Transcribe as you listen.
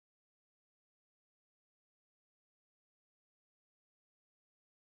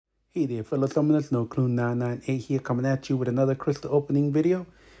Hey there, fellow summoners, No Clue 998 here, coming at you with another crystal opening video.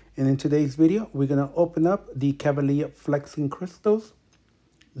 And in today's video, we're going to open up the Cavalier flexing crystals.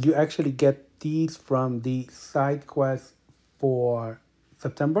 You actually get these from the side quest for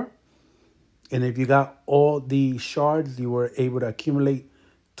September. And if you got all the shards, you were able to accumulate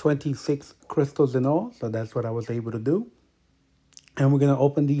 26 crystals in all. So that's what I was able to do. And we're going to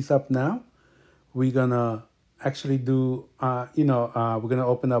open these up now. We're going to actually do, we're going to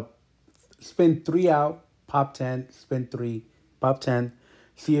open up, spin 3 out, pop 10, spin 3, pop 10.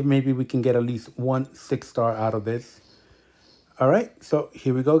 See if maybe we can get at least one 6-star out of this. All right, so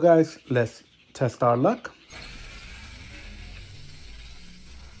here we go, guys. Let's test our luck.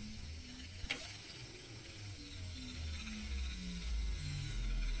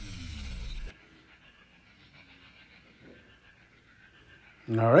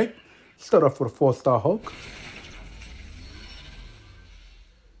 All right, start off with a 4-star Hulk.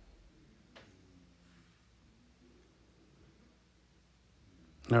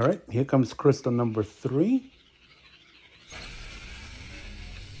 All right, here comes crystal number 3.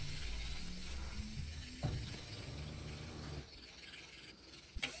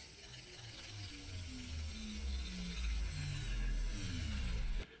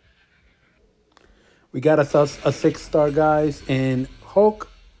 We got ourselves a 6-star, guys, in Hulk.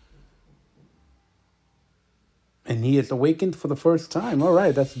 And he is awakened for the first time. All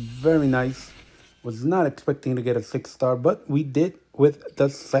right, that's very nice. Was not expecting to get a 6-star, but we did with the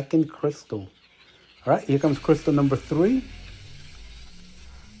second crystal. All right, here comes crystal number 3.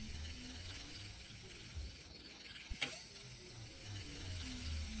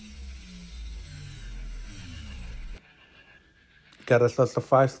 Got ourselves a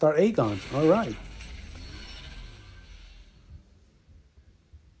 5-star Aegon. All right.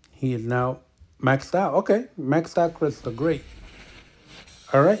 He is now maxed out. Okay, maxed out crystal. Great.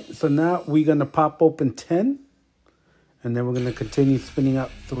 All right, so now we're going to pop open 10. And then we're going to continue spinning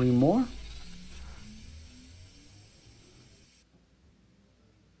out 3 more.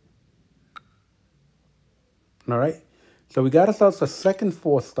 All right, so we got ourselves a second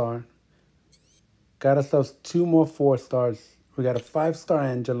 4-star. Got ourselves 2 more 4-stars. We got a 5-star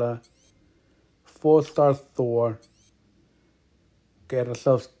Angela, 4-star Thor. Got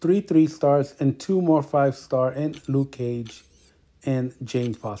ourselves 3 3-stars and 2 more 5-star in Luke Cage and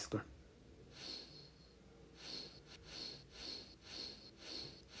Jane Foster.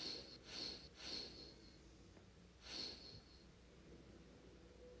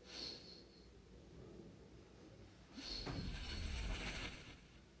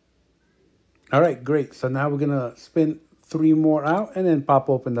 All right, great. So now we're going to spin 3 more out and then pop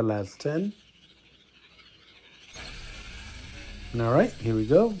open the last 10. All right, here we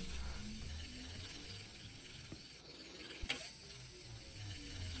go.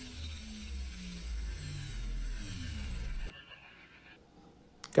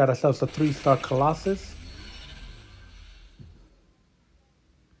 Got ourselves a 3-star Colossus.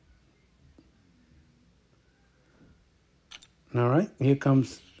 All right, here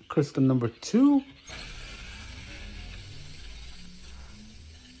comes crystal number 2.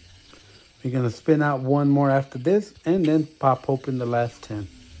 We're going to spin out 1 more after this and then pop open the last 10.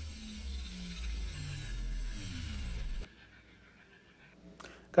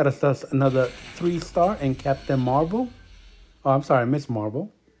 Got ourselves another 3-star in Captain Marvel. Oh, I'm sorry, Miss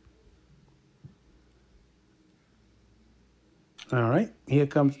Marvel. All right, here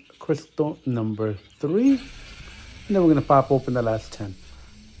comes crystal number 3. And then we're going to pop open the last 10.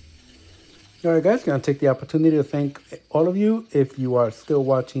 All right, guys, going to take the opportunity to thank all of you. If you are still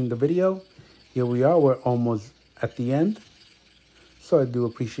watching the video, here we are. We're almost at the end. So I do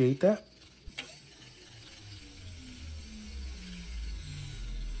appreciate that.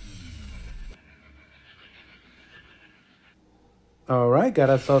 All right, got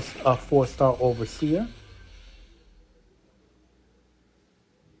ourselves a 4-star Overseer.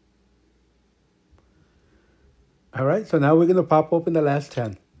 All right, so now we're going to pop open the last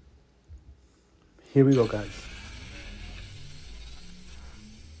 10. Here we go, guys.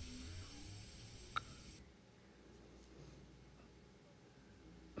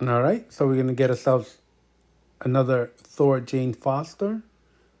 All right, so we're going to get ourselves another Thor Jane Foster,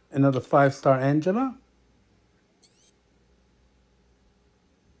 another 5-star Angela,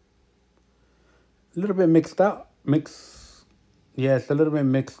 a little bit mixed out. Yeah, it's a little bit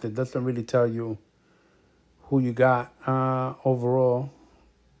mixed. It doesn't really tell you who you got overall.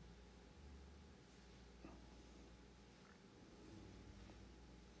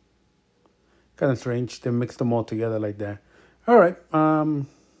 Kind of strange. They mixed them all together like that. All right.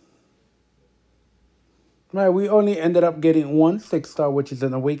 All right, we only ended up getting one 6-star, which is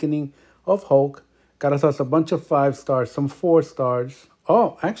an Awakening of Hulk. Got us a bunch of 5-stars, some 4-stars.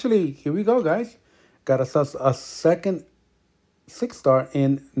 Oh, actually, here we go, guys. Got us a second 6-star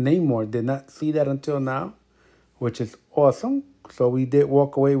in Namor. Did not see that until now, which is awesome. So we did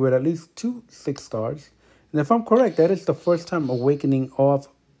walk away with at least 2 6-stars. And if I'm correct, that is the first time Awakening of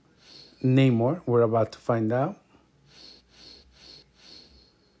Namor. We're about to find out.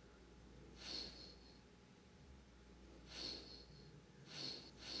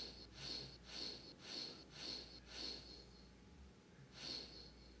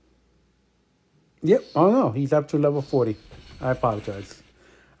 Yep, oh no, he's up to level 40. I apologize.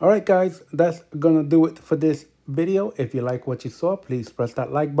 All right, guys, that's going to do it for this video. If you like what you saw, please press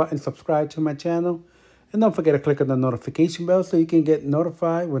that like button, subscribe to my channel, and don't forget to click on the notification bell so you can get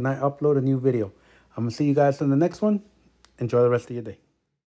notified when I upload a new video. I'm going to see you guys in the next one. Enjoy the rest of your day.